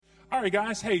All right,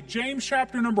 guys. Hey, James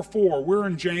chapter number 4. We're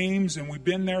in James, and we've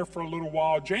been there for a little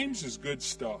while. James is good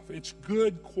stuff. It's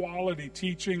good quality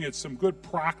teaching. It's some good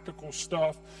practical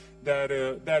stuff that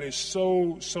is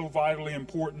so vitally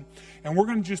important. And we're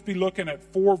going to just be looking at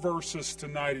 4 verses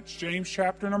tonight. It's James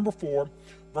chapter number 4,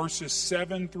 verses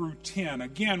 7 through 10.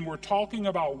 Again, we're talking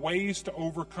about ways to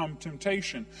overcome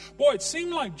temptation. Boy, it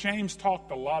seemed like James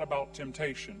talked a lot about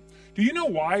temptation. Do you know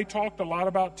why he talked a lot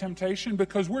about temptation?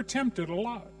 Because we're tempted a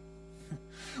lot.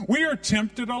 We are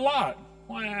tempted a lot.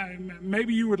 Well,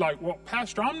 maybe you would like, well,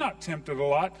 Pastor, I'm not tempted a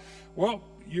lot. Well,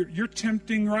 you're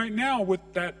tempting right now with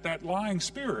that lying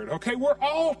spirit, okay? We're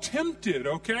all tempted,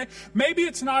 okay? Maybe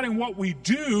it's not in what we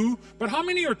do, but how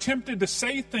many are tempted to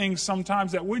say things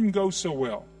sometimes that wouldn't go so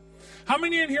well? How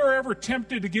many in here are ever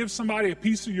tempted to give somebody a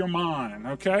piece of your mind,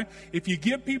 okay? If you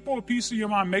give people a piece of your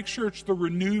mind, make sure it's the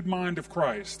renewed mind of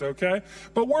Christ, okay?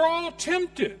 But we're all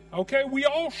tempted, okay? We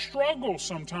all struggle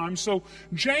sometimes. So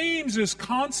James is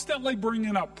constantly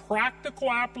bringing up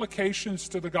practical applications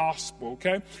to the gospel,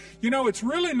 okay? You know, it's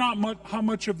really not how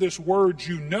much of this word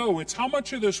you know. It's how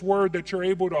much of this word that you're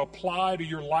able to apply to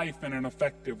your life in an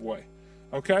effective way.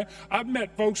 Okay, I've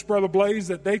met folks, Brother Blaze,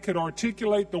 that they could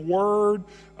articulate the word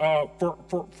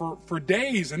for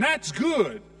days, and that's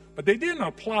good, but they didn't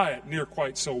apply it near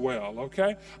quite so well,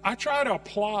 okay? I try to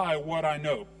apply what I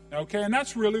know, okay? And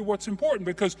that's really what's important,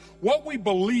 because what we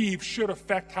believe should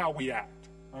affect how we act,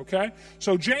 okay?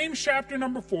 So James chapter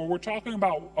number 4, we're talking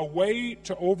about a way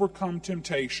to overcome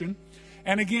temptation.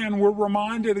 And again, we're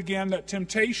reminded again that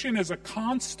temptation is a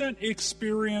constant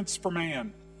experience for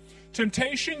man.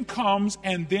 Temptation comes,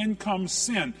 and then comes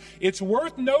sin. It's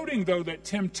worth noting, though, that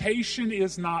temptation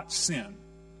is not sin.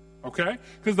 Okay?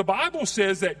 Because the Bible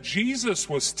says that Jesus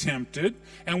was tempted,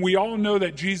 and we all know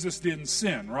that Jesus didn't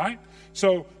sin, right?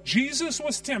 So Jesus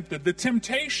was tempted. The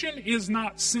temptation is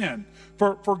not sin.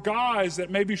 For guys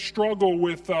that maybe struggle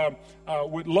with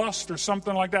lust or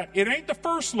something like that, it ain't the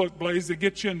first look, Blaze, that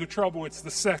gets you into trouble. It's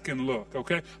the second look,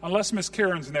 okay? Unless Miss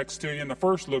Karen's next to you, and the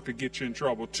first look could get you in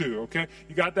trouble too, okay?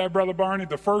 You got that, Brother Barney?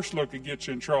 The first look could get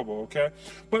you in trouble, okay?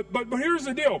 But here's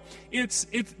the deal. It's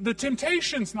the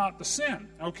temptation's not the sin,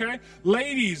 okay?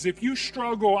 Ladies, if you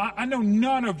struggle, I know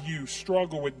none of you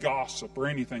struggle with gossip or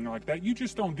anything like that. You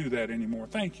just don't do that anymore.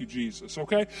 Thank you, Jesus,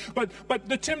 okay? But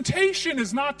the temptation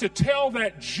is not to tell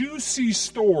that juicy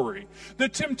story.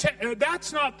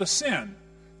 That's not the sin.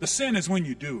 The sin is when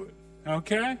you do it,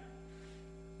 okay?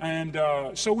 And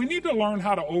so we need to learn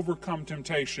how to overcome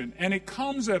temptation, and it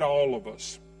comes at all of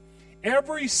us.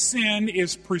 Every sin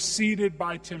is preceded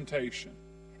by temptation.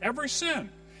 Every sin,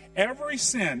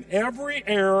 every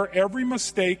error, every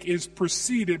mistake is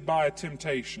preceded by a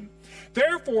temptation.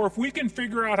 Therefore, if we can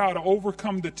figure out how to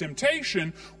overcome the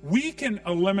temptation, we can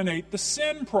eliminate the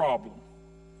sin problem.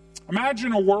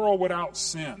 Imagine a world without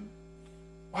sin.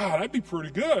 Wow, that'd be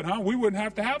pretty good, huh? We wouldn't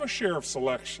have to have a sheriff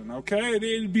selection, okay?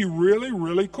 It'd be really,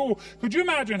 really cool. Could you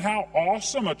imagine how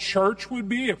awesome a church would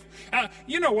be if,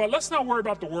 you know what, let's not worry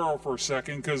about the world for a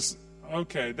second, because,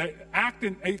 okay,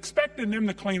 expecting them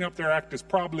to clean up their act is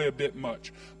probably a bit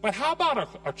much. But how about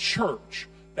a church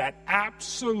that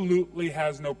absolutely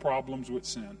has no problems with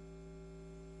sin?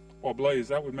 Well, Blaze,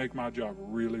 that would make my job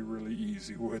really, really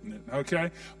easy, wouldn't it?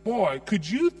 Okay? Boy, could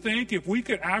you think if we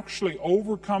could actually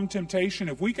overcome temptation,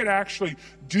 if we could actually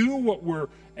do what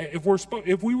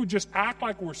if we would just act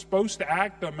like we're supposed to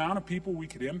act, the amount of people we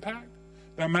could impact,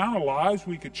 the amount of lives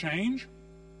we could change?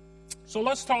 So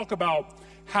let's talk about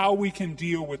how we can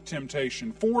deal with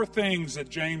temptation. 4 things that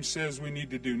James says we need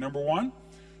to do. Number 1,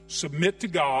 submit to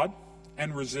God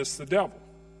and resist the devil.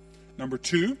 Number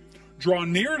 2, draw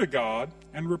near to God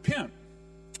and repent.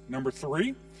 Number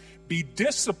 3, be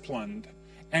disciplined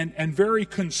and very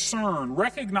concerned,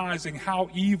 recognizing how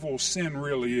evil sin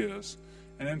really is.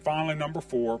 And then finally, number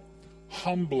 4,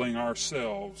 humbling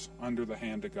ourselves under the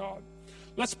hand of God.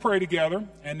 Let's pray together,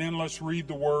 and then let's read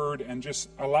the Word and just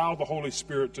allow the Holy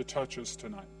Spirit to touch us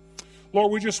tonight.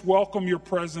 Lord, we just welcome your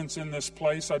presence in this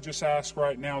place. I just ask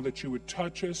right now that you would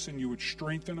touch us and you would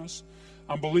strengthen us.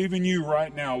 I'm believing you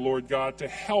right now, Lord God, to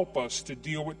help us to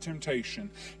deal with temptation.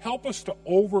 Help us to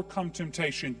overcome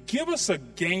temptation. Give us a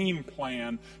game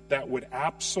plan that would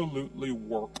absolutely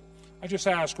work. I just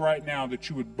ask right now that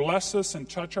you would bless us and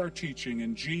touch our teaching.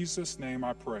 In Jesus' name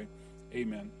I pray.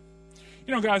 Amen.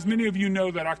 You know, guys, many of you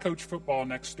know that I coach football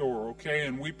next door, okay?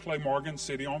 And we play Morgan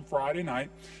City on Friday night,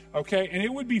 okay? And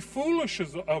it would be foolish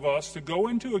of us to go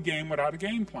into a game without a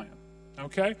game plan.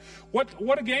 Okay?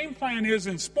 What a game plan is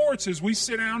in sports is we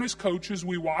sit down as coaches,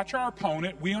 we watch our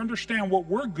opponent, we understand what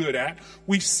we're good at,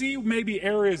 we see maybe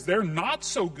areas they're not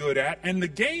so good at, and the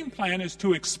game plan is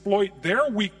to exploit their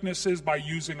weaknesses by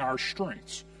using our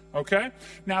strengths. Okay?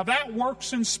 Now that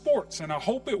works in sports, and I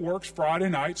hope it works Friday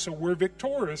night so we're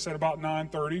victorious at about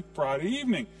 9:30 Friday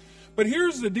evening. But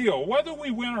here's the deal. Whether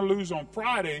we win or lose on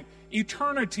Friday,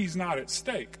 eternity's not at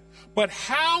stake. But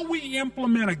how we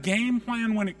implement a game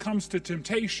plan when it comes to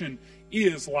temptation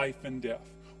is life and death.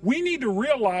 We need to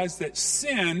realize that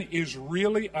sin is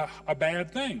really a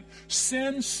bad thing.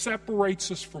 Sin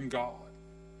separates us from God.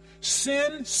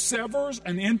 Sin severs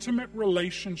an intimate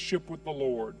relationship with the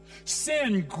Lord.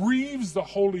 Sin grieves the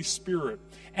Holy Spirit.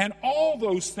 And all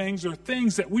those things are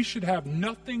things that we should have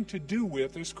nothing to do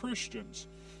with as Christians.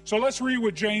 So let's read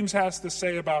what James has to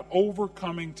say about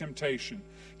overcoming temptation.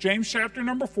 James chapter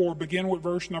number 4, begin with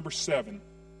verse number 7.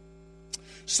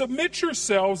 Submit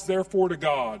yourselves therefore to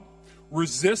God.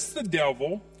 Resist the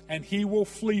devil, and he will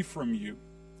flee from you.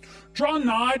 Draw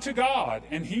nigh to God,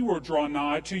 and he will draw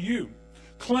nigh to you.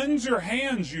 Cleanse your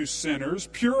hands, you sinners.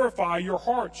 Purify your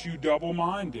hearts, you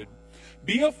double-minded.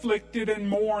 Be afflicted and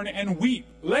mourn and weep.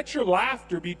 Let your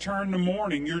laughter be turned to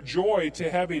mourning, your joy to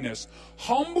heaviness.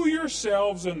 Humble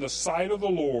yourselves in the sight of the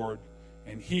Lord,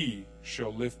 and he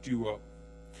shall lift you up.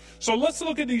 So let's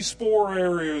look at these 4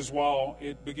 areas while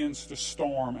it begins to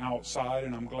storm outside,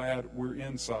 and I'm glad we're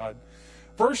inside.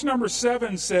 Verse number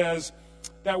 7 says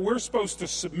that we're supposed to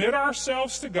submit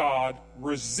ourselves to God,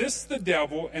 resist the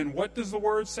devil, and what does the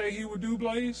word say he would do,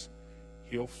 Blaze?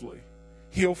 He'll flee.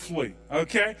 He'll flee,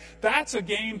 okay? That's a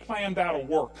game plan that'll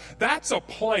work. That's a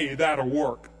play that'll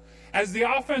work. As the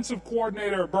offensive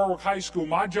coordinator at Berwick High School,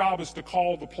 my job is to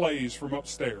call the plays from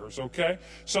upstairs, okay?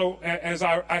 So as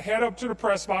I head up to the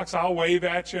press box, I'll wave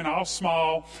at you and I'll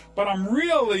smile, but I'm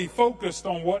really focused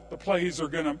on what the plays are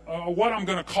what I'm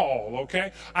gonna call,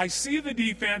 okay? I see the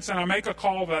defense and I make a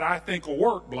call that I think will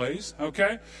work, Blaze,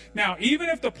 okay? Now, even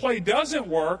if the play doesn't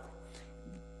work,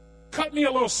 cut me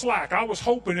a little slack. I was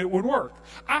hoping it would work.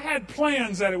 I had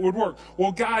plans that it would work.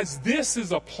 Well, guys, this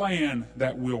is a plan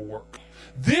that will work.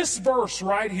 This verse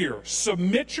right here,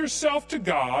 submit yourself to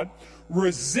God,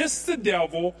 resist the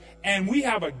devil, and we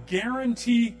have a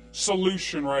guarantee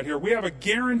solution right here. We have a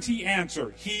guarantee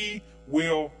answer. He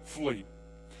will flee.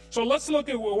 So let's look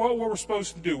at what we're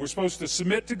supposed to do. We're supposed to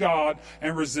submit to God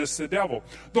and resist the devil.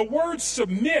 The word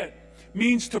submit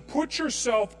means to put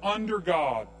yourself under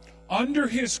God, under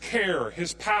his care,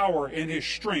 his power, and his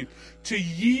strength, to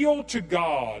yield to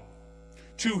God,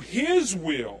 to his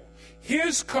will,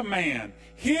 his command,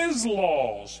 his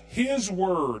laws, his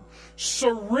word.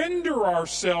 Surrender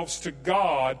ourselves to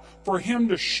God for him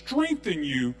to strengthen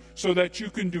you so that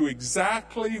you can do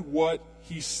exactly what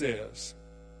he says.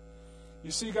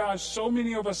 You see, guys, so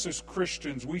many of us as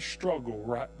Christians, we struggle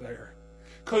right there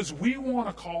because we want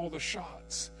to call the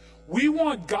shots. We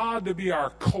want God to be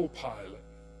our co-pilot.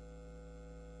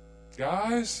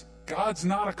 Guys, God's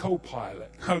not a co-pilot,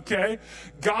 okay?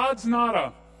 God's not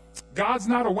a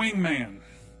wingman.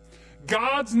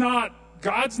 God's not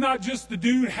just the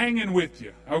dude hanging with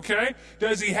you, okay?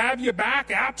 Does he have your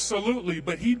back? Absolutely,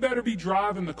 but he better be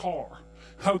driving the car,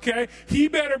 okay? He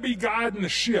better be guiding the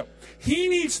ship. He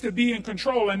needs to be in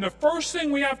control, and the first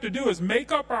thing we have to do is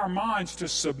make up our minds to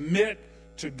submit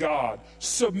to God.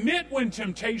 Submit when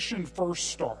temptation first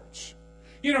starts.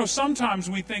 You know, sometimes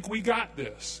we think we got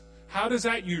this. How does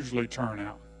that usually turn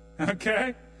out?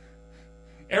 Okay?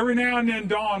 Every now and then,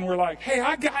 Dawn, we're like, hey,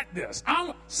 I got this.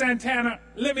 I'm Santana,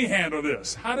 let me handle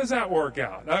this. How does that work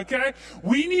out? Okay?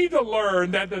 We need to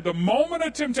learn that at the moment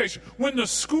of temptation, when the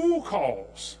school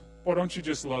calls, boy, don't you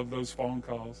just love those phone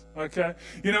calls? Okay?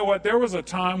 You know what? There was a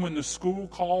time when the school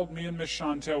called, me and Miss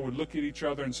Chantel would look at each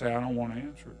other and say, I don't want to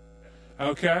answer it.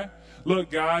 Okay?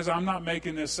 Look, guys, I'm not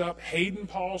making this up. Hayden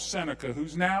Paul Seneca,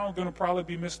 who's now going to probably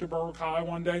be Mr. Berwick High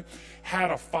one day,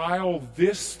 had a file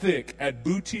this thick at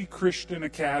Boutique Christian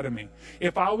Academy.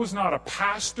 If I was not a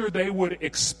pastor, they would have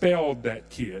expelled that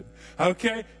kid,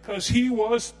 okay? Because he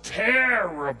was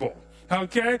terrible,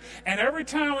 okay? And every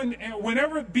time,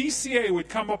 whenever BCA would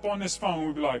come up on this phone,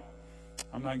 we'd be like,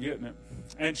 I'm not getting it.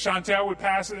 And Chantel would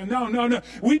pass it, and no.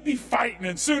 We'd be fighting,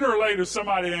 and sooner or later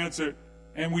somebody answered,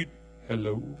 and we'd,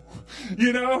 hello,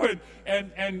 you know,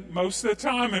 and most of the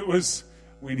time it was,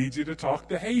 we need you to talk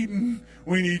to Hayden.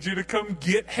 We need you to come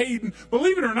get Hayden.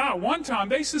 Believe it or not, one time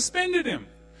they suspended him.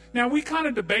 Now, we kind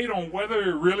of debate on whether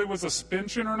it really was a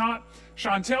suspension or not.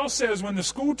 Chantel says when the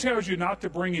school tells you not to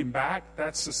bring him back,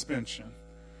 that's suspension.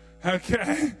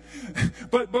 Okay?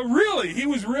 But really, he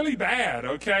was really bad,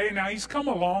 okay? Now, he's come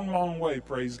a long, long way,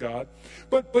 praise God.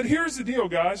 But here's the deal,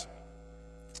 guys.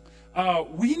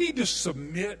 we need to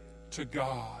submit to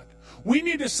God. We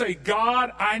need to say,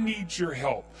 God, I need your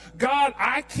help. God,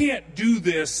 I can't do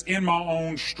this in my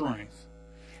own strength.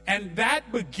 And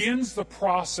that begins the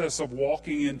process of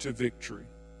walking into victory.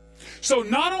 So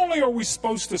not only are we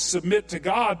supposed to submit to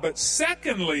God, but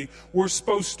secondly, we're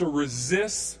supposed to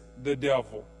resist the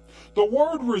devil. The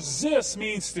word resist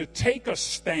means to take a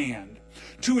stand,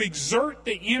 to exert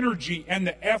the energy and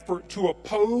the effort to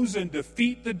oppose and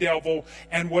defeat the devil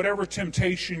and whatever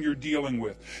temptation you're dealing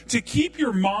with. To keep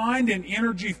your mind and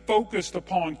energy focused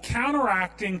upon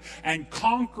counteracting and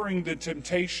conquering the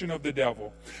temptation of the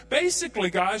devil. Basically,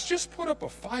 guys, just put up a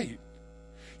fight.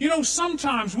 You know,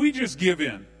 sometimes we just give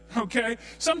in. Okay?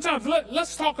 Sometimes,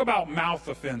 let's talk about mouth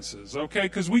offenses, okay?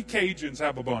 Because we Cajuns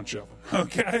have a bunch of them,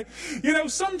 okay? You know,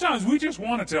 sometimes we just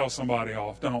want to tell somebody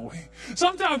off, don't we?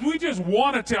 Sometimes we just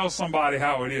want to tell somebody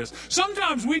how it is.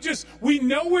 Sometimes we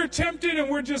know we're tempted and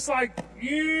we're just like,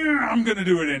 yeah, I'm going to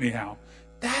do it anyhow.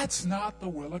 That's not the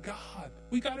will of God.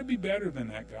 We got to be better than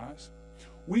that, guys.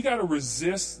 We got to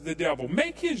resist the devil.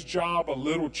 Make his job a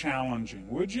little challenging,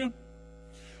 would you?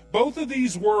 Both of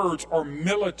these words are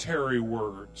military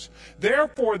words.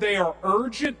 Therefore, they are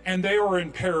urgent and they are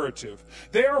imperative.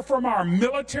 They are from our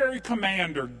military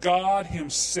commander, God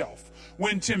himself.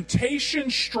 When temptation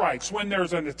strikes, when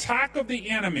there's an attack of the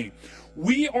enemy,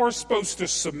 we are supposed to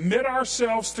submit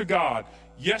ourselves to God.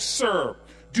 Yes, sir.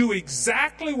 Do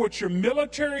exactly what your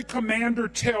military commander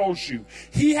tells you.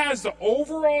 He has the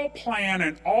overall plan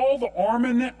and all the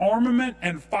armament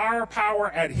and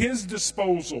firepower at his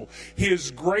disposal.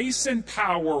 His grace and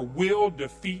power will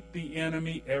defeat the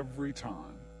enemy every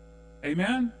time.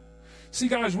 Amen? See,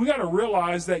 guys, we got to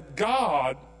realize that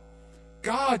God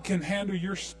can handle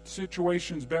your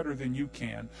situations better than you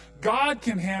can. God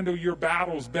can handle your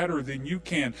battles better than you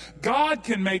can. God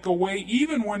can make a way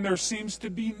even when there seems to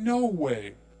be no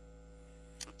way.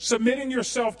 Submitting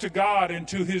yourself to God and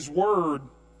to his word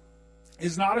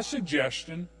is not a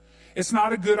suggestion. It's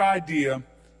not a good idea.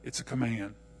 It's a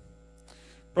command.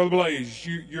 Brother Blaze,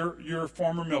 you're a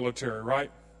former military,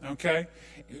 right? Okay?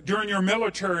 During your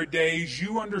military days,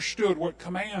 you understood what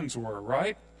commands were,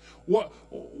 right?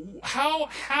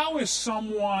 How is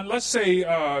someone, let's say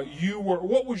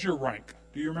what was your rank?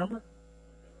 Do you remember?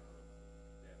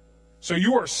 So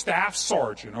you are a staff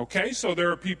sergeant, okay? So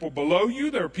there are people below you,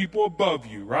 there are people above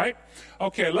you, right?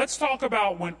 Okay, let's talk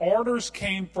about when orders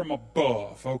came from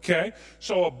above, okay?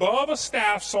 So above a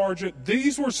staff sergeant,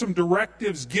 these were some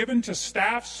directives given to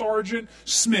Staff Sergeant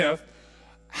Smith.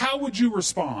 How would you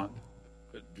respond?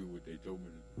 I'd do what they told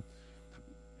me to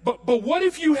do. But what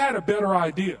if you had a better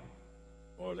idea?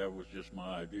 Well, that was just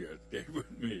my idea. It stayed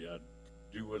with me. I'd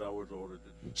do what I was ordered to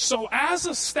do. So as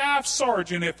a staff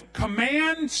sergeant, if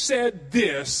command said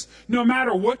this, no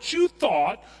matter what you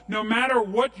thought, no matter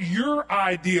what your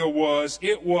idea was,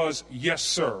 it was yes,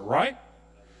 sir, right?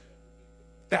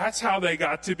 That's how they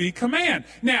got to be command.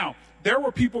 Now, there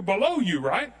were people below you,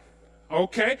 right?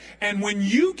 Okay. And when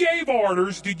you gave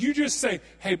orders, did you just say,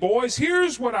 hey, boys,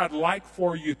 here's what I'd like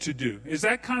for you to do? Is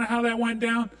that kind of how that went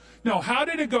down? No, how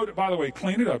did it go? By the way,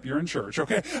 clean it up. You're in church,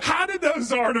 okay? How did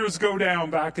those orders go down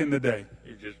back in the day?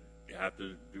 You have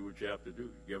to do what you have to do.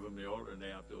 You give them the order and they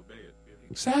have to obey it.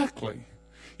 Exactly.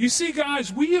 You see,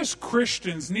 guys, we as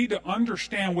Christians need to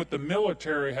understand what the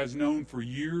military has known for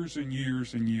years and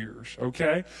years and years,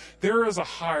 okay? There is a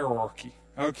hierarchy,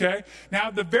 okay? Now,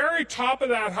 at the very top of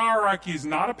that hierarchy is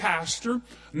not a pastor,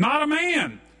 not a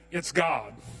man. It's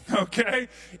God, okay?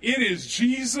 It is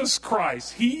Jesus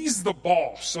Christ. He's the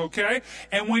boss, okay?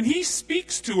 And when he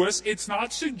speaks to us, it's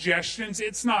not suggestions.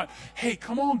 It's not, hey,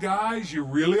 come on, guys, you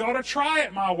really ought to try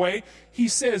it my way. He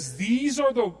says, these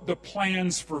are the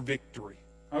plans for victory,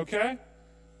 okay?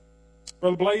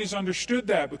 Brother Blaze understood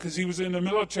that because he was in the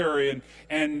military.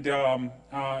 And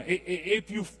if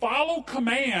you follow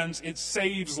commands, it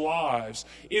saves lives.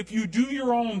 If you do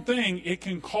your own thing, it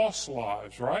can cost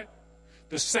lives, right?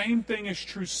 The same thing is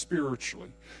true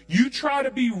spiritually. You try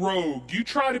to be rogue. You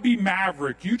try to be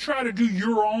maverick. You try to do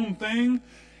your own thing.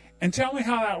 And tell me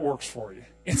how that works for you.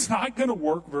 It's not going to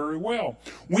work very well.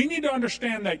 We need to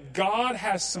understand that God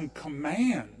has some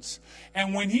commands.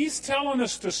 And when he's telling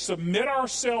us to submit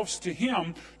ourselves to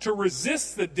him, to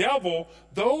resist the devil,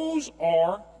 those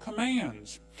are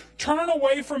commands. Turn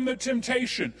away from the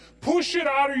temptation. Push it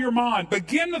out of your mind.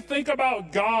 Begin to think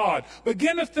about God.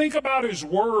 Begin to think about his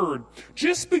word.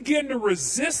 Just begin to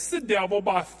resist the devil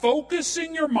by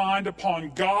focusing your mind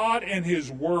upon God and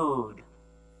his word.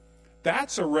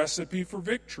 That's a recipe for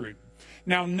victory.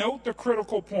 Now, note the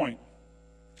critical point.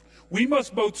 We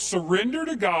must both surrender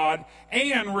to God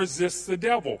and resist the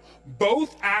devil.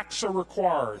 Both acts are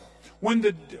required. When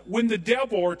the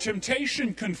devil or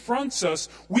temptation confronts us,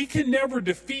 we can never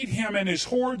defeat him and his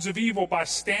hordes of evil by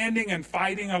standing and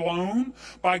fighting alone,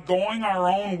 by going our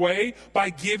own way,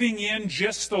 by giving in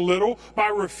just a little, by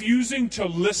refusing to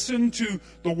listen to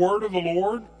the word of the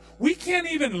Lord. We can't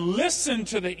even listen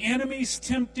to the enemy's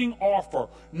tempting offer,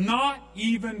 not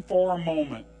even for a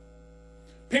moment.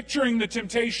 Picturing the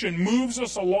temptation moves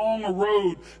us along a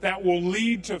road that will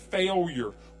lead to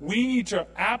failure. We need to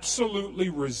absolutely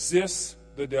resist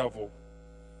the devil.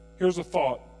 Here's a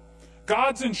thought.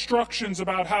 God's instructions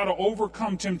about how to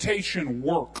overcome temptation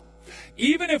work.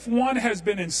 Even if one has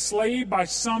been enslaved by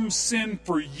some sin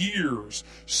for years,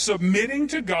 submitting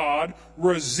to God,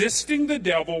 resisting the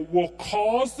devil will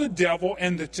cause the devil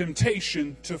and the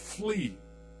temptation to flee.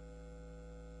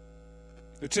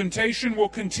 The temptation will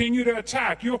continue to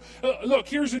attack. Look,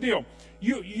 here's the deal.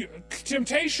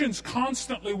 Temptations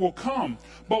constantly will come.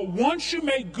 But once you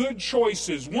make good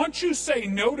choices, once you say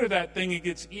no to that thing, it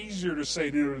gets easier to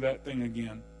say no to that thing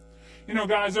again. You know,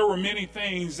 guys, there were many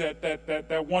things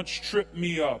that once tripped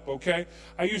me up, okay?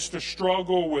 I used to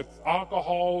struggle with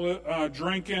alcohol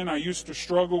drinking. I used to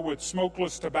struggle with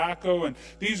smokeless tobacco, and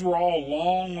these were all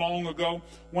long, long ago.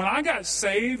 When I got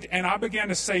saved and I began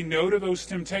to say no to those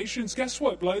temptations, guess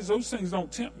what, Blaze? Those things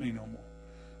don't tempt me no more.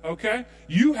 Okay?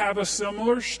 You have a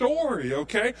similar story,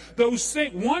 okay? Those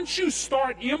things, once you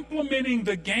start implementing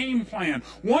the game plan,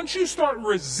 once you start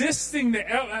resisting the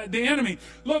enemy,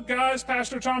 look, guys,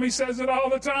 Pastor Tommy says it all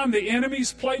the time, the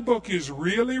enemy's playbook is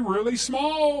really, really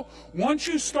small. Once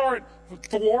you start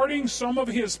thwarting some of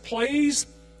his plays,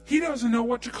 he doesn't know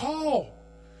what to call,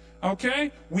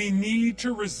 okay? We need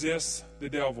to resist the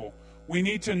devil. We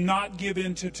need to not give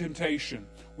in to temptation.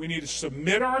 We need to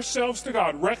submit ourselves to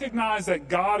God. Recognize that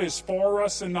God is for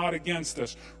us and not against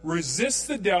us. Resist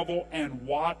the devil and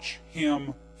watch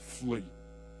him flee.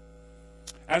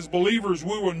 As believers,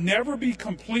 we will never be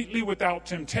completely without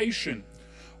temptation.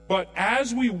 But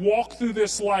as we walk through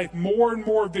this life more and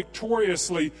more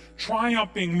victoriously,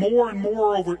 triumphing more and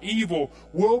more over evil,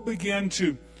 we'll begin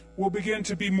to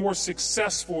be more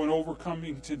successful in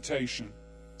overcoming temptation.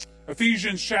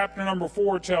 Ephesians chapter number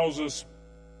 4 tells us,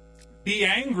 be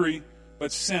angry,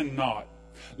 but sin not.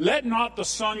 Let not the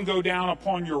sun go down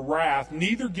upon your wrath,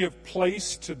 neither give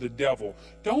place to the devil.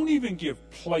 Don't even give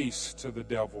place to the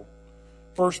devil.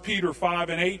 1 Peter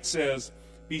 5:8 says,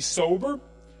 be sober,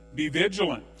 be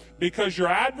vigilant, because your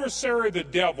adversary the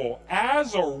devil,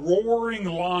 as a roaring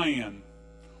lion,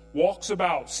 walks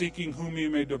about seeking whom he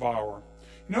may devour.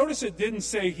 Notice it didn't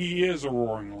say he is a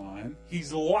roaring lion.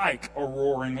 He's like a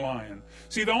roaring lion.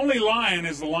 See, the only lion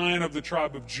is the Lion of the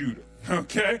tribe of Judah.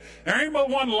 Okay? There ain't but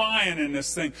one lion in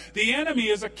this thing. The enemy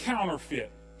is a counterfeit.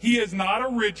 He is not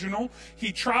original.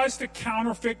 He tries to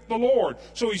counterfeit the Lord.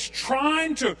 So he's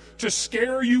trying to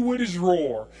scare you with his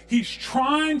roar. He's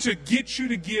trying to get you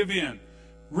to give in.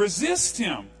 Resist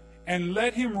him and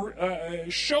let him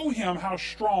show him how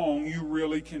strong you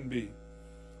really can be.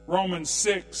 Romans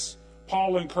 6,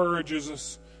 Paul encourages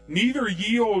us, neither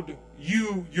yield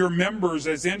you your members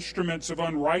as instruments of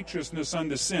unrighteousness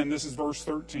unto sin. This is verse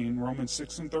 13, Romans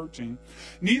 6 and 13.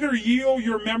 Neither yield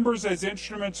your members as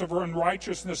instruments of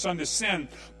unrighteousness unto sin,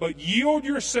 but yield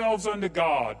yourselves unto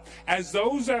God as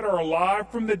those that are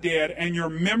alive from the dead, and your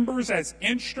members as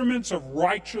instruments of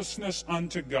righteousness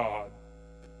unto God.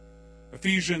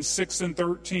 Ephesians 6 and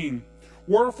 13.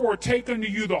 Wherefore take unto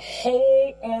you the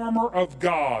whole armor of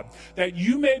God, that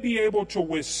you may be able to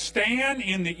withstand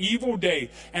in the evil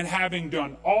day, and having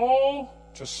done all,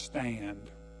 to stand.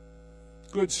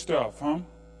 Good stuff, huh?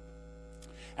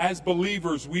 As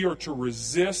believers, we are to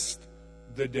resist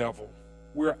the devil.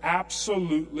 We're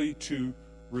absolutely to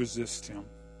resist him.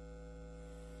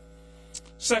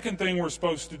 Second thing we're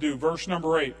supposed to do, verse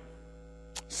number 8.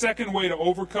 Second way to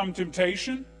overcome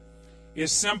temptation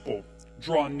is simple.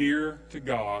 Draw near to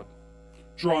God.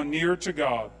 Draw near to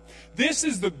God. This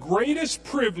is the greatest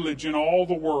privilege in all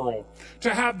the world,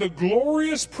 to have the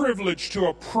glorious privilege to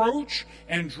approach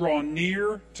and draw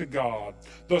near to God,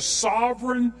 the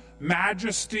sovereign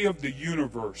majesty of the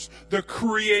universe, the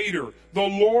creator, the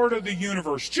Lord of the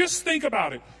universe. Just think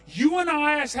about it. You and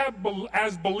I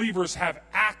as believers have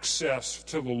access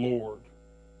to the Lord.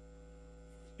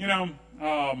 You know,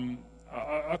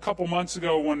 a couple months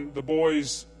ago when the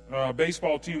boys'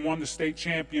 baseball team won the state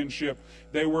championship,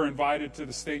 they were invited to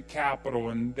the state capitol,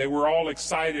 and they were all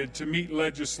excited to meet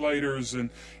legislators.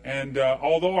 And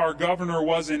although our governor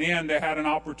wasn't in, they had an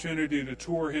opportunity to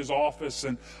tour his office.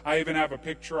 And I even have a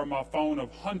picture on my phone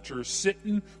of Hunter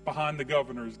sitting behind the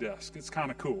governor's desk. It's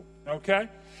kind of cool, okay?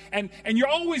 And you're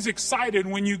always excited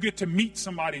when you get to meet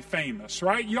somebody famous,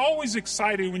 right? You're always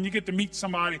excited when you get to meet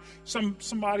somebody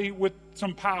with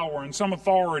some power and some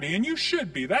authority, and you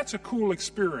should be. That's a cool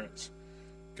experience.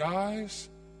 Guys,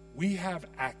 we have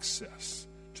access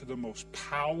to the most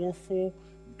powerful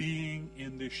being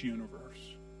in this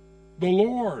universe, the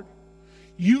Lord.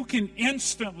 You can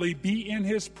instantly be in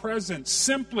his presence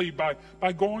simply by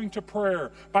going to prayer,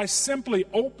 by simply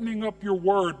opening up your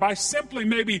word, by simply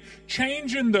maybe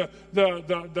changing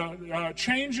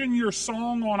changing your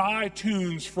song on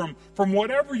iTunes from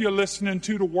whatever you're listening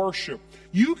to worship.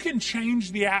 You can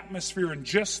change the atmosphere in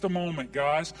just a moment,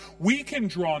 guys. We can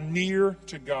draw near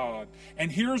to God.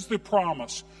 And here's the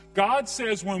promise. God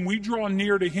says when we draw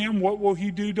near to him, what will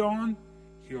he do, Dawn?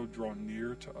 He'll draw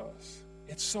near to us.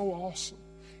 It's so awesome.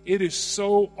 It is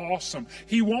so awesome.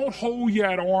 He won't hold you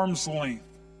at arm's length.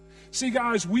 See,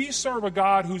 guys, we serve a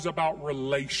God who's about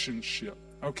relationship,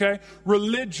 okay?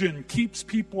 Religion keeps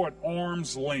people at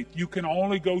arm's length. You can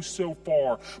only go so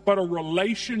far. But a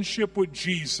relationship with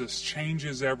Jesus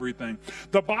changes everything.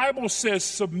 The Bible says,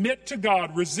 submit to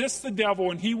God, resist the devil,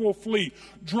 and he will flee.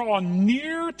 Draw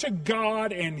near to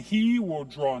God, and he will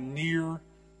draw near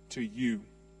to you.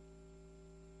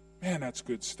 Man, that's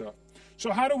good stuff.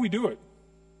 So how do we do it?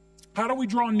 How do we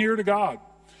draw near to God?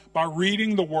 By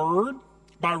reading the Word,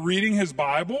 by reading his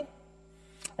Bible,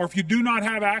 or if you do not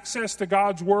have access to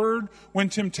God's Word, when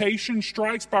temptation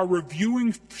strikes, by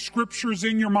reviewing scriptures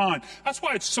in your mind. That's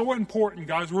why it's so important,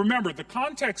 guys. Remember, the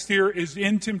context here is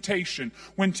in temptation.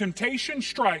 When temptation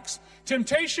strikes,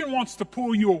 temptation wants to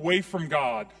pull you away from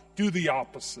God. Do the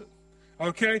opposite,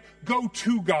 okay? Go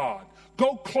to God.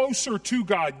 Go closer to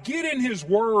God. Get in his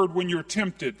word when you're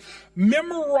tempted.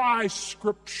 Memorize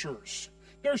scriptures.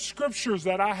 There's scriptures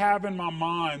that I have in my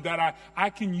mind that I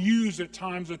can use at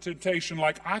times of temptation,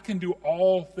 like I can do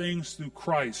all things through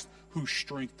Christ who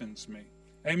strengthens me.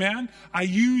 Amen? I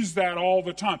use that all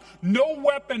the time. No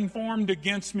weapon formed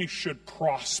against me should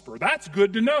prosper. That's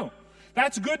good to know.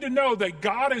 That's good to know that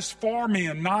God is for me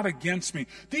and not against me.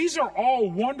 These are all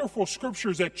wonderful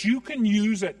scriptures that you can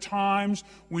use at times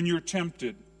when you're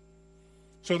tempted.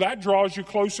 So that draws you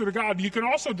closer to God. You can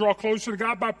also draw closer to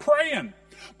God by praying,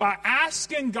 by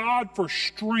asking God for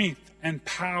strength and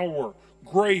power,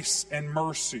 grace and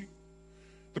mercy.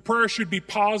 The prayer should be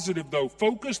positive, though,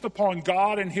 focused upon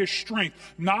God and his strength,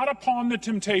 not upon the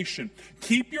temptation.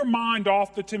 Keep your mind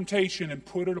off the temptation and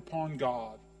put it upon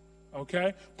God.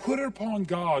 Okay? Put it upon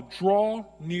God. Draw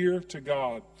near to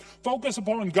God. Focus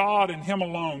upon God and him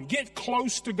alone. Get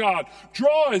close to God.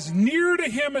 Draw as near to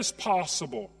him as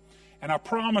possible. And I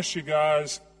promise you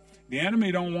guys, the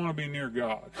enemy don't want to be near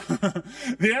God.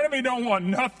 The enemy don't want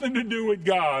nothing to do with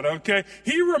God, okay?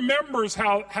 He remembers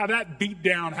how that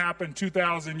beatdown happened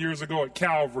 2,000 years ago at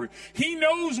Calvary. He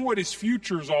knows what his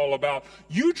future is all about.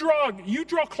 You draw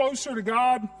closer to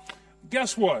God,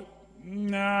 guess what?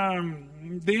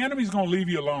 The enemy's going to leave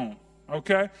you alone,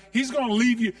 okay? He's going to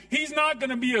leave you. He's not going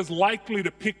to be as likely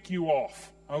to pick you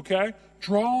off, okay?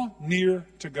 Draw near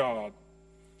to God.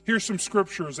 Here's some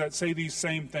scriptures that say these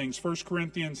same things. 1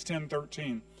 Corinthians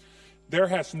 10:13. There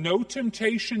has no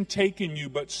temptation taken you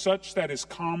but such that is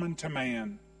common to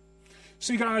man.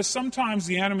 See, guys, sometimes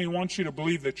the enemy wants you to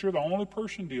believe that you're the only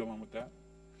person dealing with that.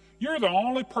 You're the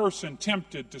only person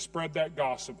tempted to spread that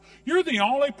gossip. You're the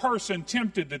only person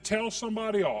tempted to tell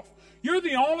somebody off. You're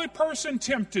the only person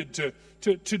tempted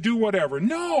to do whatever.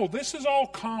 No, this is all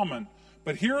common.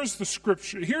 But here's the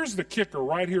scripture. Here's the kicker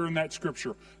right here in that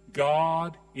scripture.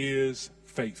 God is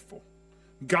faithful.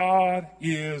 God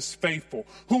is faithful,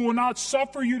 who will not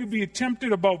suffer you to be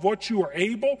tempted above what you are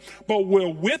able, but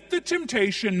will with the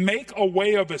temptation make a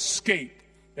way of escape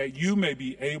that you may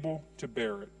be able to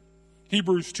bear it.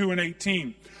 Hebrews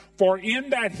 2:18. For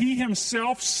in that he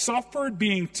himself suffered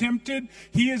being tempted,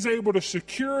 he is able to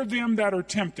secure them that are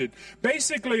tempted.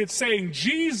 Basically, it's saying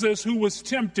Jesus, who was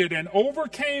tempted and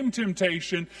overcame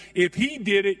temptation, if he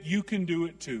did it, you can do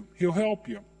it too. He'll help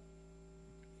you.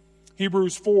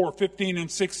 Hebrews 4:15 and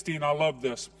 16, I love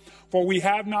this. For we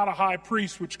have not a high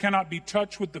priest which cannot be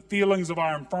touched with the feelings of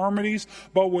our infirmities,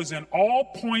 but was in all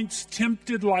points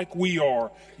tempted like we are,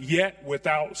 yet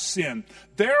without sin.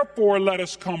 Therefore let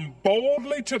us come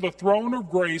boldly to the throne of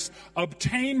grace,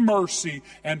 obtain mercy,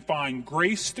 and find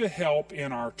grace to help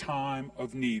in our time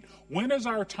of need. When is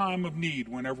our time of need?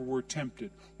 Whenever we're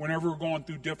tempted, whenever we're going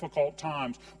through difficult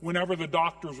times, whenever the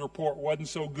doctor's report wasn't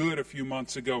so good a few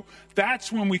months ago.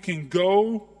 That's when we can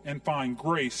go and find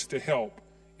grace to help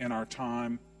in our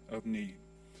time of need.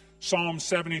 Psalm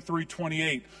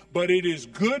 73:28, but it is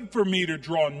good for me to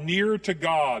draw near to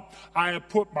God. I have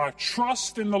put my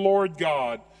trust in the Lord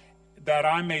God, that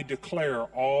I may declare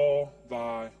all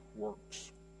thy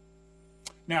works.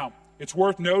 Now, it's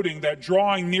worth noting that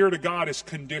drawing near to God is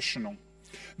conditional.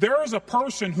 There is a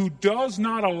person who does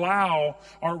not allow,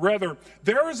 or rather,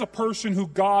 there is a person who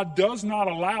God does not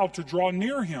allow to draw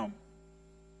near him.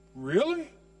 Really?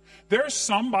 There's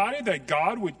somebody that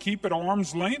God would keep at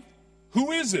arm's length?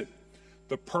 Who is it?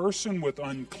 The person with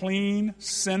unclean,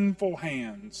 sinful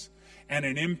hands and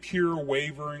an impure,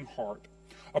 wavering heart.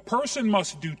 A person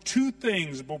must do two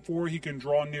things before he can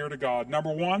draw near to God.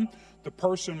 Number one, the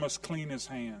person must clean his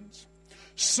hands.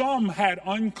 Some had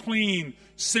unclean,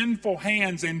 sinful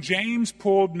hands, and James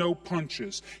pulled no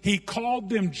punches. He called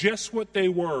them just what they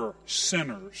were,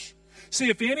 sinners. See,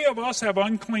 if any of us have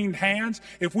unclean hands,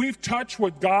 if we've touched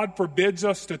what God forbids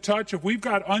us to touch, if we've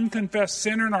got unconfessed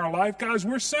sin in our life, guys,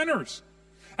 we're sinners.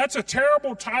 That's a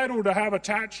terrible title to have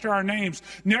attached to our names.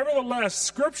 Nevertheless,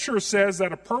 Scripture says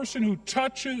that a person who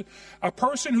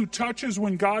touches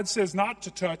when God says not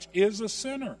to touch is a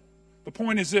sinner. The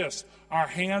point is this: our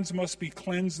hands must be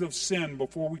cleansed of sin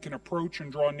before we can approach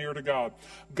and draw near to God.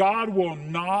 God will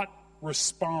not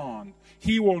respond.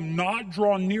 He will not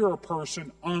draw near a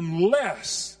person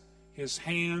unless his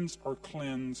hands are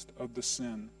cleansed of the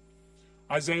sin.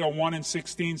 Isaiah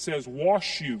 1:16 says,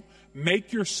 wash you,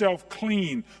 make yourself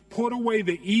clean, put away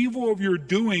the evil of your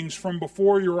doings from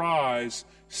before your eyes,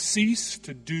 cease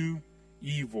to do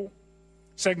evil.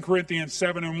 2 Corinthians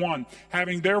 7:1,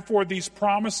 having therefore these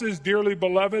promises, dearly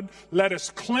beloved, let us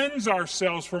cleanse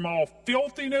ourselves from all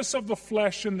filthiness of the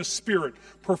flesh and the spirit,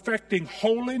 perfecting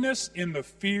holiness in the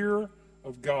fear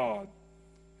of God.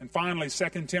 And finally,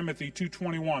 2 Timothy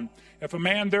 2:21, if a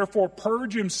man therefore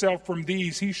purge himself from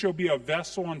these, he shall be a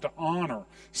vessel unto honor,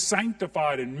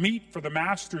 sanctified and meet for the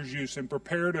master's use, and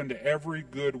prepared unto every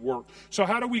good work. So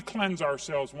how do we cleanse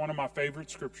ourselves? One of my favorite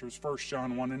scriptures, 1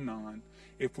 John 1:9.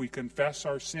 If we confess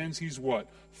our sins, he's what?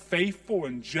 Faithful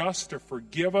and just to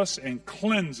forgive us and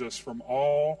cleanse us from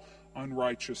all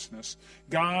unrighteousness.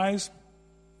 Guys,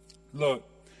 look,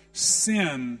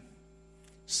 sin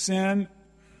and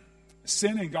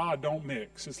God don't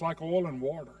mix. It's like oil and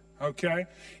water, okay?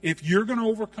 If you're going to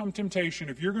overcome temptation,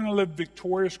 if you're going to live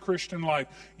victorious Christian life,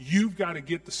 you've got to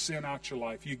get the sin out your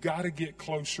life. You've got to get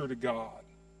closer to God.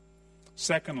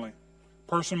 Secondly,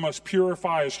 person must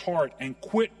purify his heart and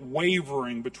quit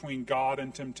wavering between God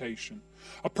and temptation.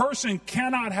 A person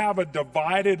cannot have a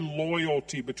divided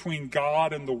loyalty between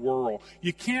God and the world.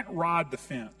 You can't ride the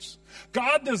fence.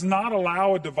 God does not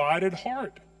allow a divided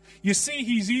heart. You see,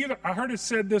 he's either, I heard it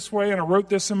said this way, and I wrote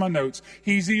this in my notes,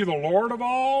 he's either Lord of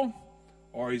all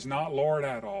or he's not Lord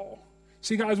at all.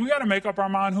 See, guys, we got to make up our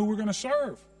mind who we're going to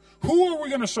serve. Who are we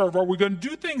going to serve? Are we going to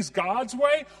do things God's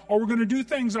way, or are we going to do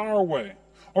things our way?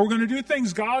 Are we going to do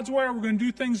things God's way, or are we going to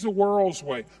do things the world's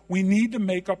way? We need to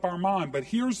make up our mind. But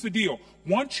here's the deal.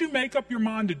 Once you make up your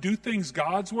mind to do things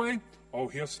God's way, oh,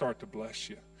 he'll start to bless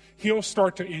you. He'll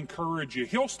start to encourage you.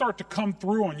 He'll start to come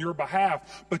through on your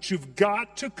behalf. But you've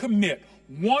got to commit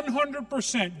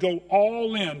 100%, go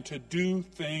all in to do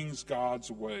things God's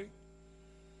way.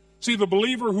 See, the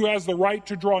believer who has the right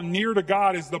to draw near to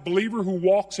God is the believer who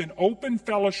walks in open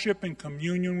fellowship and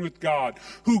communion with God,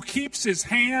 who keeps his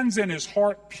hands and his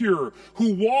heart pure,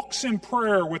 who walks in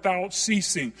prayer without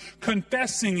ceasing,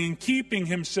 confessing and keeping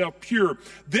himself pure.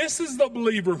 This is the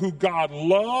believer who God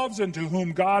loves and to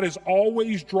whom God is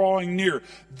always drawing near.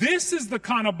 This is the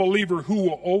kind of believer who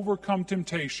will overcome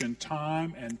temptation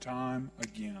time and time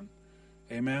again.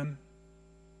 Amen.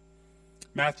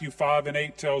 Matthew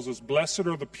 5:8 tells us, blessed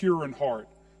are the pure in heart,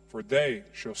 for they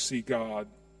shall see God.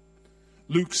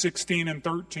 Luke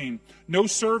 16:13, no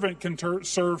servant can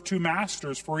serve two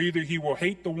masters, for either he will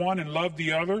hate the one and love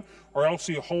the other, or else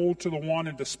he'll hold to the one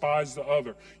and despise the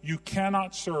other. You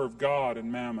cannot serve God and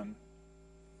mammon.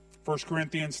 1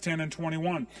 Corinthians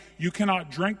 10:21, you cannot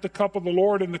drink the cup of the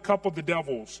Lord and the cup of the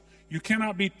devils. You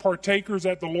cannot be partakers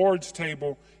at the Lord's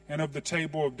table and of the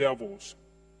table of devils.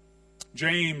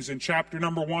 James in chapter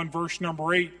number 1, verse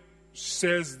number 8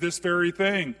 says this very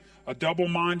thing. A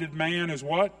double-minded man is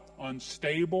what?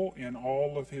 unstable in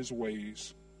all of his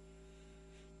ways.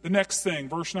 The next thing,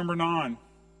 verse number 9.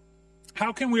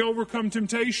 How can we overcome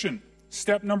temptation?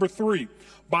 Step number 3,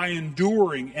 by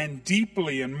enduring and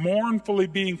deeply and mournfully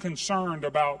being concerned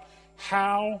about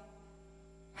how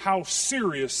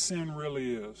serious sin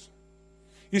really is.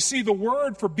 You see, the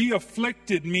word for be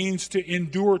afflicted means to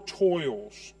endure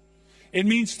toils. It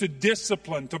means to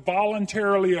discipline, to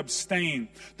voluntarily abstain.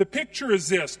 The picture is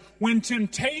this: when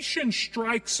temptation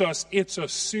strikes us, it's a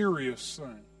serious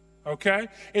thing. Okay?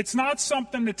 It's not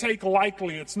something to take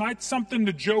lightly. It's not something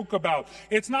to joke about.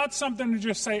 It's not something to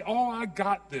just say, oh, I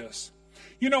got this.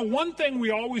 You know, one thing we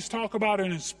always talk about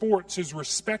in sports is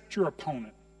respect your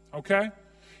opponent. Okay?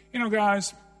 You know,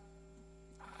 guys,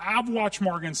 I've watched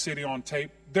Morgan City on tape.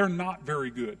 They're not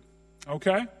very good.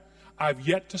 Okay? I've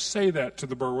yet to say that to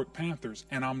the Berwick Panthers,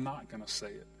 and I'm not going to say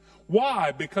it.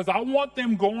 Why? Because I want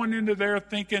them going into there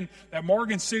thinking that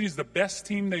Morgan City is the best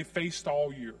team they faced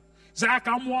all year. Zach,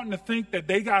 I'm wanting to think that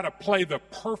they got to play the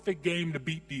perfect game to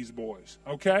beat these boys,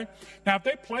 okay? Now, if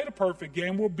they play the perfect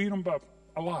game, we'll beat them by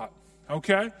a lot,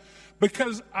 okay?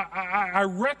 Because I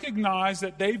recognize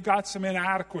that they've got some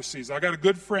inadequacies. I got a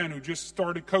good friend who just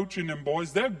started coaching them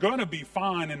boys. They're going to be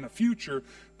fine in the future,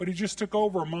 but he just took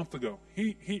over a month ago.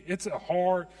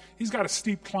 He's got a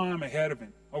steep climb ahead of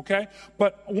him, okay?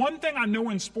 But one thing I know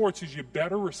in sports is you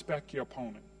better respect your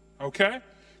opponent, okay?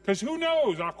 Because who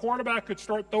knows, our quarterback could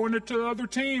start throwing it to the other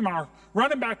team. Our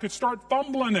running back could start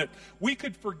fumbling it. We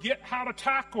could forget how to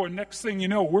tackle, and next thing you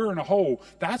know, we're in a hole.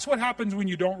 That's what happens when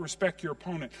you don't respect your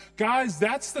opponent. Guys,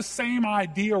 that's the same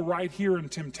idea right here in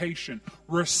temptation.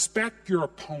 Respect your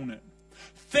opponent.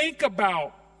 Think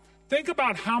about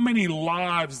how many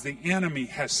lives the enemy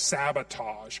has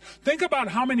sabotaged. Think about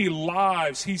how many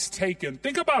lives he's taken.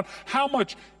 Think about how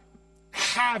much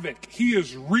havoc he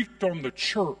has wreaked on the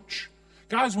church.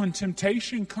 Guys, when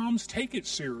temptation comes, take it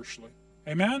seriously.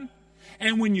 Amen?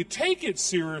 And when you take it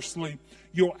seriously,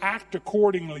 you'll act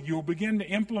accordingly. You'll begin to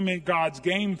implement God's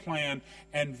game plan,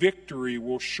 and victory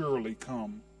will surely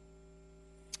come.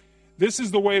 This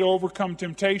is the way to overcome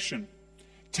temptation.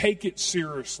 Take it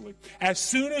seriously. As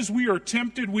soon as we are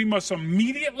tempted, we must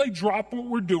immediately drop what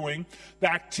we're doing,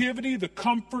 the activity, the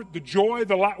comfort, the joy,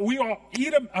 we all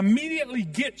immediately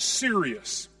get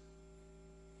serious.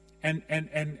 And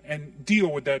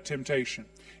deal with that temptation.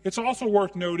 It's also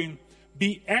worth noting,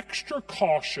 be extra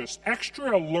cautious,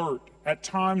 extra alert at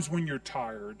times when you're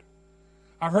tired.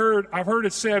 I've heard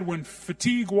it said, when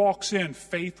fatigue walks in,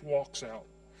 faith walks out.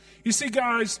 You see,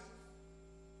 guys,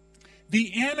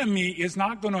 the enemy is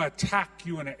not going to attack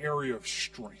you in an area of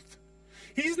strength.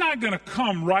 He's not going to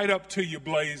come right up to you,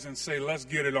 Blaze, and say, let's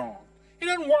get it on. It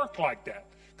doesn't work like that.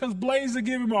 Because Blaze will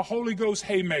give him a Holy Ghost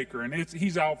haymaker, and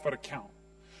he's out for the count.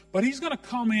 But he's going to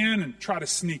come in and try to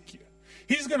sneak you.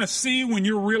 He's going to see when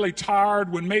you're really tired,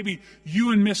 when maybe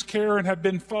you and Miss Karen have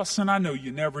been fussing. I know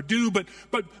you never do, but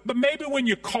maybe when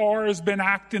your car has been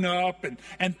acting up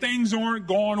and things aren't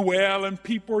going well and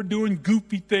people are doing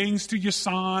goofy things to your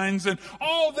signs and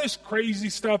all this crazy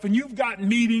stuff, and you've got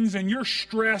meetings and you're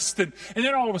stressed, and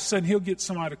then all of a sudden he'll get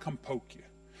somebody to come poke you.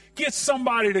 Get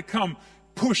somebody to come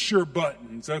push your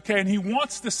buttons, okay? And he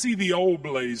wants to see the old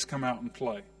Blaze come out and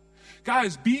play.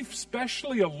 Guys, be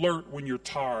especially alert when you're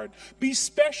tired. Be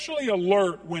especially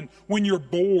alert when you're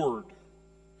bored.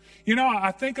 You know,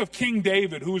 I think of King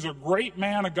David, who was a great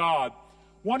man of God.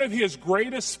 One of his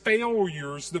greatest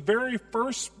failures, the very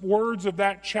first words of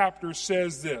that chapter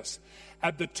says this: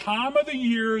 at the time of the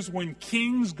years when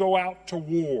kings go out to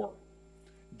war,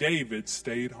 David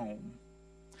stayed home.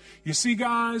 You see,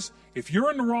 guys, if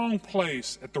you're in the wrong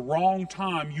place at the wrong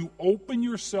time, you open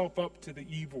yourself up to the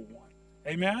evil one.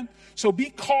 Amen? So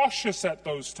be cautious at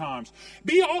those times.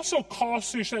 Be also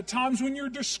cautious at times when you're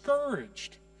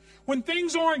discouraged. When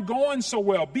things aren't going so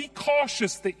well, be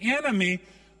cautious. The enemy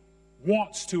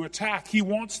wants to attack. He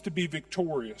wants to be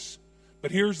victorious. But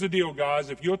here's the deal,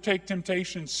 guys. If you'll take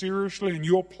temptation seriously and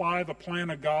you'll apply the plan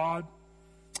of God,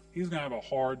 he's going to have a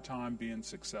hard time being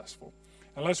successful.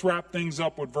 And let's wrap things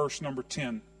up with verse number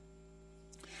 10.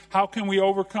 How can we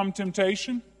overcome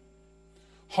temptation?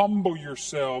 Humble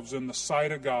yourselves in the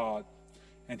sight of God,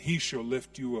 and he shall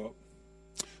lift you up.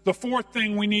 The fourth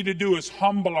thing we need to do is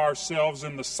humble ourselves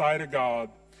in the sight of God.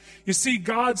 You see,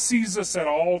 God sees us at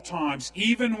all times,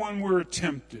 even when we're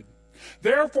tempted.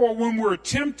 Therefore, when we're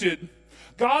tempted,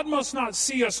 God must not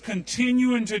see us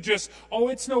continuing to just, oh,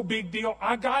 it's no big deal.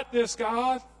 I got this,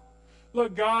 God.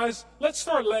 Look, guys, let's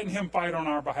start letting him fight on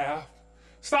our behalf.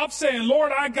 Stop saying,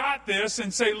 Lord, I got this,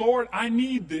 and say, Lord, I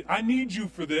need you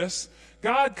for this.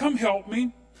 God, come help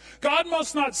me. God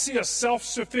must not see a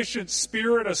self-sufficient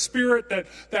spirit, a spirit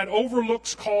that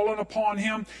overlooks calling upon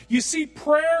him. You see,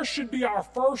 prayer should be our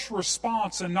first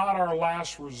response and not our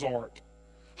last resort.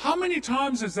 How many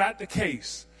times is that the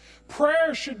case?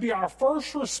 Prayer should be our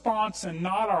first response and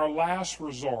not our last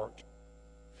resort.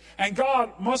 And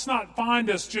God must not find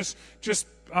us just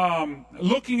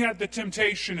looking at the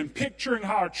temptation and picturing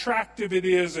how attractive it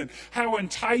is and how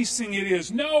enticing it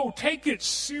is. No, take it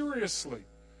seriously.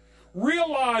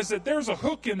 Realize that there's a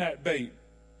hook in that bait.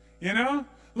 You know?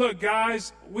 Look,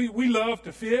 guys, we love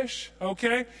to fish,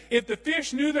 okay? If the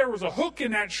fish knew there was a hook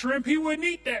in that shrimp, he wouldn't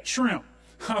eat that shrimp,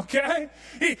 okay?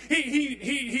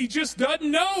 He just doesn't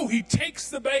know. He takes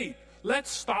the bait.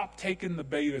 Let's stop taking the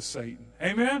bait of Satan.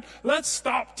 Amen? Let's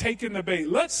stop taking the bait.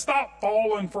 Let's stop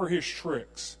falling for his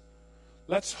tricks.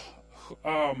 Let's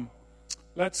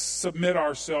submit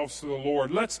ourselves to the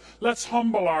Lord. Let's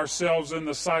humble ourselves in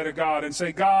the sight of God and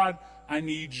say, God, I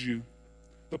need you.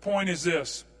 The point is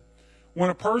this.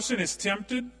 When a person is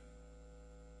tempted,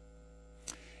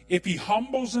 if he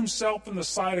humbles himself in the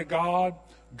sight of God,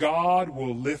 God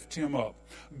will lift him up.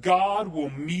 God will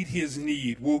meet his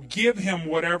need, will give him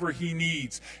whatever he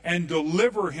needs, and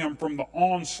deliver him from the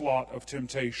onslaught of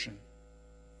temptation.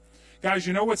 Guys,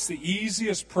 you know what's the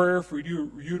easiest prayer for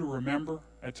you to remember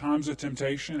at times of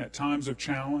temptation, at times of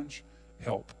challenge?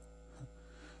 Help.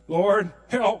 Lord,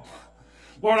 help.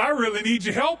 Lord, I really need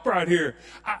your help right here.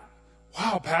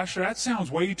 Wow, Pastor, that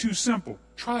sounds way too simple.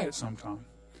 Try it sometime.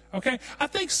 Okay? I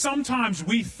think sometimes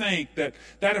we think that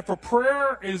if a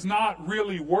prayer is not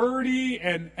really wordy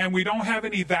and we don't have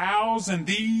any thous and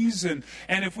these and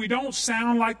if we don't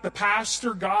sound like the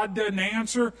pastor, God doesn't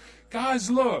answer. Guys,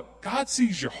 look, God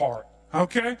sees your heart.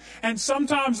 Okay? And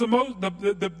sometimes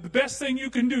the best thing you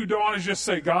can do, Dawn, is just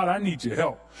say, God, I need your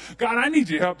help. God, I need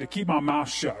your help to keep my mouth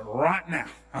shut right now.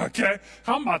 Okay?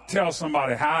 I'm about to tell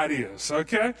somebody how it is.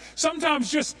 Okay? Sometimes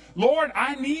just, Lord,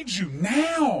 I need you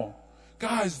now.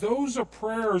 Guys, those are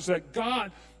prayers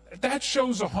that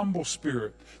shows a humble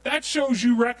spirit. That shows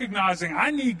you recognizing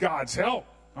I need God's help.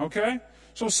 Okay?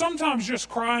 So sometimes just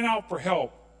crying out for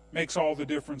help makes all the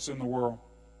difference in the world.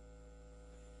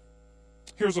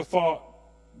 Here's a thought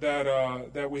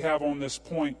that we have on this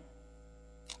point.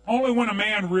 Only when a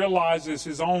man realizes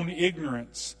his own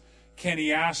ignorance can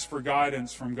he ask for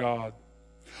guidance from God.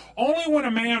 Only when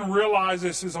a man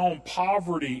realizes his own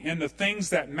poverty in the things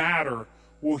that matter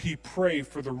will he pray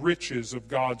for the riches of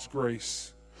God's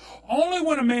grace. Only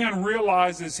when a man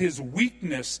realizes his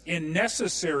weakness in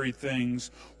necessary things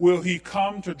will he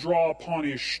come to draw upon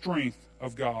his strength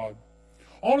of God.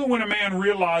 Only when a man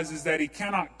realizes that he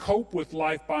cannot cope with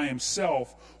life by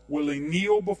himself will he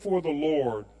kneel before the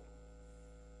Lord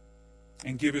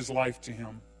and give his life to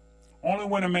him. Only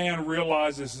when a man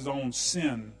realizes his own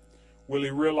sin will he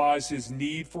realize his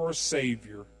need for a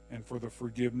Savior and for the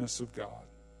forgiveness of God.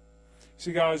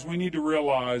 See, guys, we need to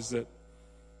realize that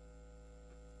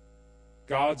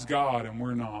God's God and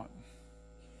we're not.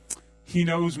 He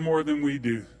knows more than we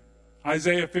do.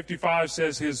 Isaiah 55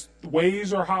 says his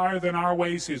ways are higher than our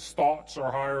ways, his thoughts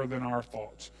are higher than our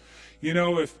thoughts. You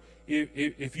know,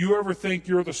 if you ever think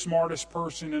you're the smartest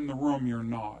person in the room, you're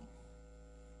not.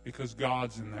 Because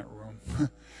God's in that room.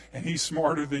 And he's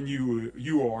smarter than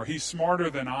you are. He's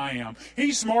smarter than I am.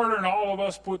 He's smarter than all of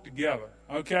us put together.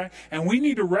 Okay? And we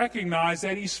need to recognize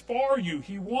that he's for you.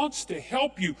 He wants to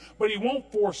help you, but he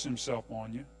won't force himself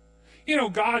on you. You know,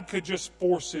 God could just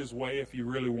force his way if he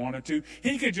really wanted to.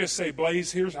 He could just say,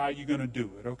 Blaze, here's how you're going to do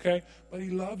it, okay? But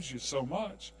he loves you so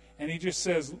much. And he just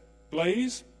says,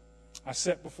 Blaze, I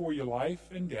set before you life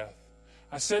and death.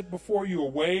 I set before you a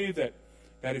way that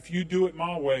if you do it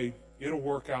my way, it'll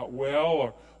work out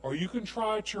well, or you can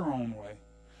try it your own way.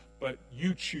 But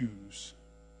you choose.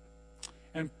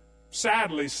 And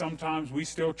sadly, sometimes we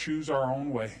still choose our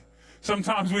own way.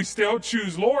 Sometimes we still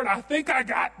choose, Lord, I think I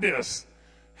got this.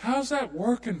 How's that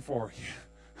working for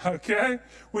you? Okay?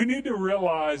 We need to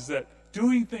realize that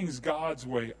doing things God's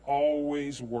way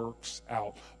always works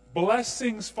out.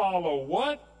 Blessings follow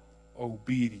what?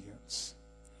 Obedience.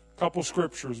 Couple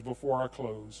scriptures before I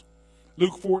close.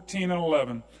 Luke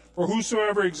 14:11. For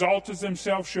whosoever exalteth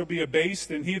himself shall be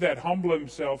abased, and he that humbleth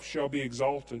himself shall be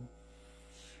exalted.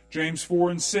 James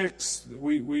 4:6.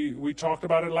 We talked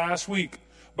about it last week.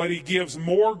 But he gives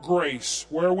more grace,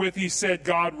 wherewith he said,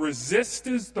 God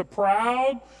resisteth the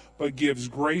proud, but gives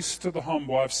grace to the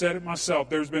humble. I've said it myself.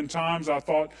 There's been times I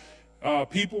thought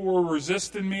people were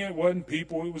resisting me. It wasn't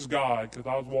people, it was God, because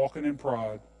I was walking in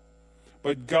pride.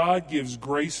 But God gives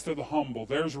grace to the humble.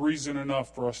 There's reason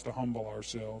enough for us to humble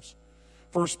ourselves.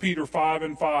 1 Peter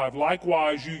 5:5,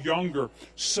 likewise, you younger,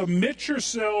 submit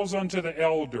yourselves unto the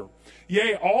elder.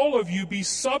 Yea, all of you be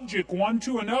subject one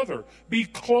to another. Be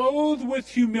clothed with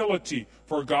humility,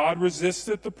 for God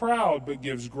resisteth the proud, but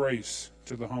gives grace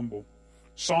to the humble.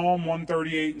 Psalm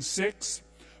 138:6,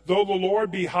 though the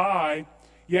Lord be high,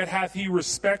 yet hath he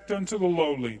respect unto the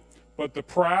lowly, but the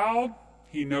proud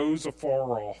he knows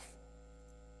afar off.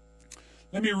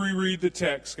 Let me reread the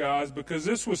text, guys, because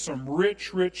this was some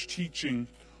rich, rich teaching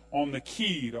on the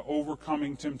key to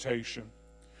overcoming temptation.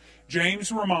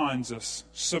 James reminds us,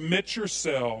 submit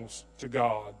yourselves to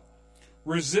God.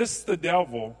 Resist the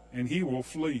devil, and he will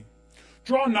flee.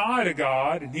 Draw nigh to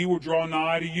God, and he will draw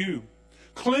nigh to you.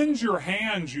 Cleanse your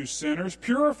hands, you sinners.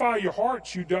 Purify your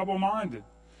hearts, you double-minded.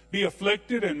 Be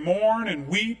afflicted and mourn and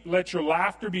weep. Let your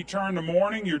laughter be turned to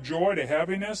mourning, your joy to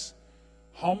heaviness.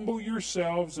 Humble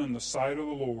yourselves in the sight of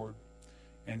the Lord,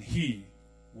 and he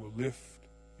will lift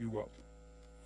you up.